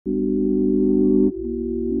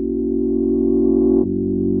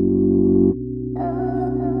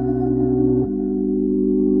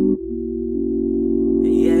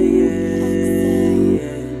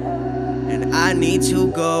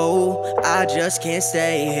I just can't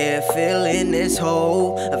stay here feeling this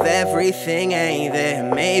hole of everything ain't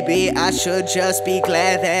there. Maybe I should just be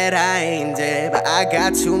glad that I ain't dead, but I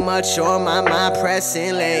got too much on my mind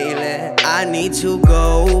pressing lately. I need to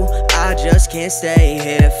go, I just can't stay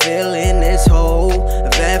here feeling this hole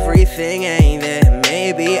of everything ain't there.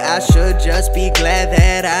 Maybe I should just be glad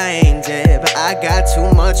that I ain't dead, but I got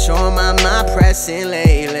too much on my mind pressing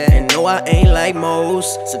lately. And no, I ain't like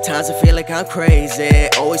most, sometimes I feel like I'm crazy.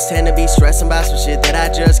 Always tend to be stressing about some shit that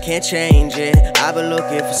I just can't change it. I've been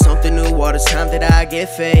looking for something new, all this time that I get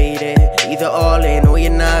faded. Either all in or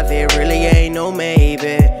you're not, there really ain't no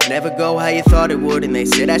maybe. Never go how you thought it would, and they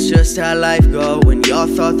say that's just how life go. And y'all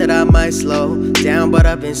thought that I might slow down, but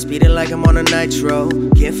I've been speeding like I'm on a nitro.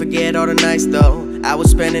 Can't forget all the nights though I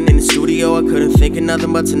was spending in the studio. I couldn't think of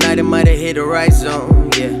nothing, but tonight it might have hit the right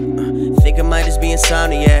zone, yeah. Think I might just be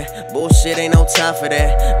insomnia, yeah. Bullshit, ain't no time for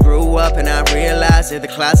that. Grew up and I realized that the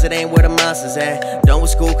closet ain't where the monsters at. Done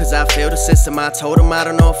with school cause I failed the system. I told them I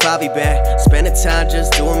don't know if I'll be back. Spending time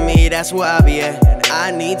just doing me, that's where I'll be at. And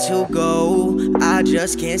I need to go, I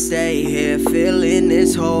just can't stay here feeling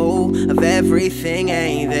this hole of everything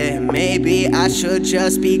ain't there. Maybe I should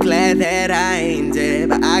just be glad that I ain't dead,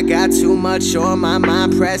 but I got too much on my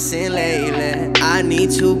mind pressing lately. I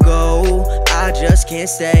need to go, I just can't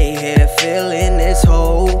stay here feeling this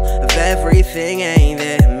hole of everything ain't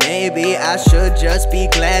there. Maybe I should just be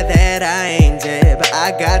glad that I ain't dead, but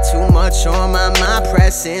I got too much on my mind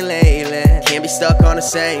pressing lately. Can't be stuck on the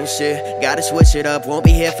same shit, gotta switch it up, won't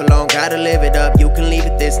be here for long, gotta live it up. You can leave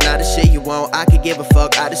it this, not the shit you want, I could give a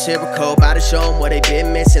fuck, I just hear a cope, I just show them what they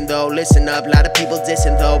been missing though. Listen up, lot of people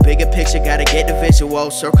dissing though, bigger picture, gotta get the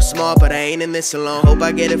visual. Circle small, but I ain't in this alone, hope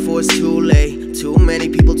I get it before it's too late. Too many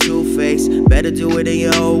people two-faced, better do it in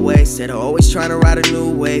your own way, instead of always trying to ride a new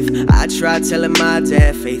wave. I tried telling my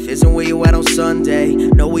dad, faith isn't where you at on Sunday.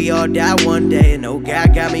 Know we all die one day, and no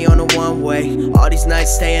God got me on the one way. All these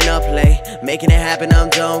nights staying up late, making it happen, I'm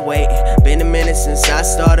done waiting. Been a minute since I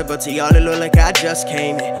started, but to y'all it look like I just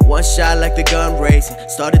came in. One shot like the gun raising,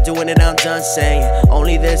 started doing it, I'm done saying.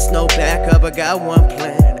 Only this, no backup, I got one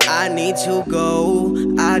plan. I need to go,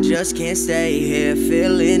 I just can't stay here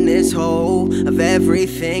feeling this hole of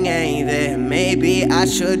everything ain't there. Maybe I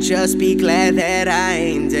should just be glad that I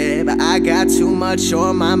ain't dead, but I got too much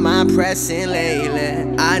on my mind pressing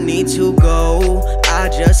lately. I need to go, I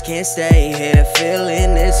just can't stay here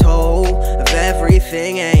feeling this hole of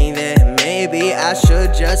everything ain't there. Maybe I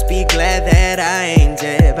should just be glad that I ain't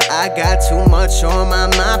dead, but I got too much on my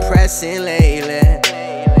mind pressing lately.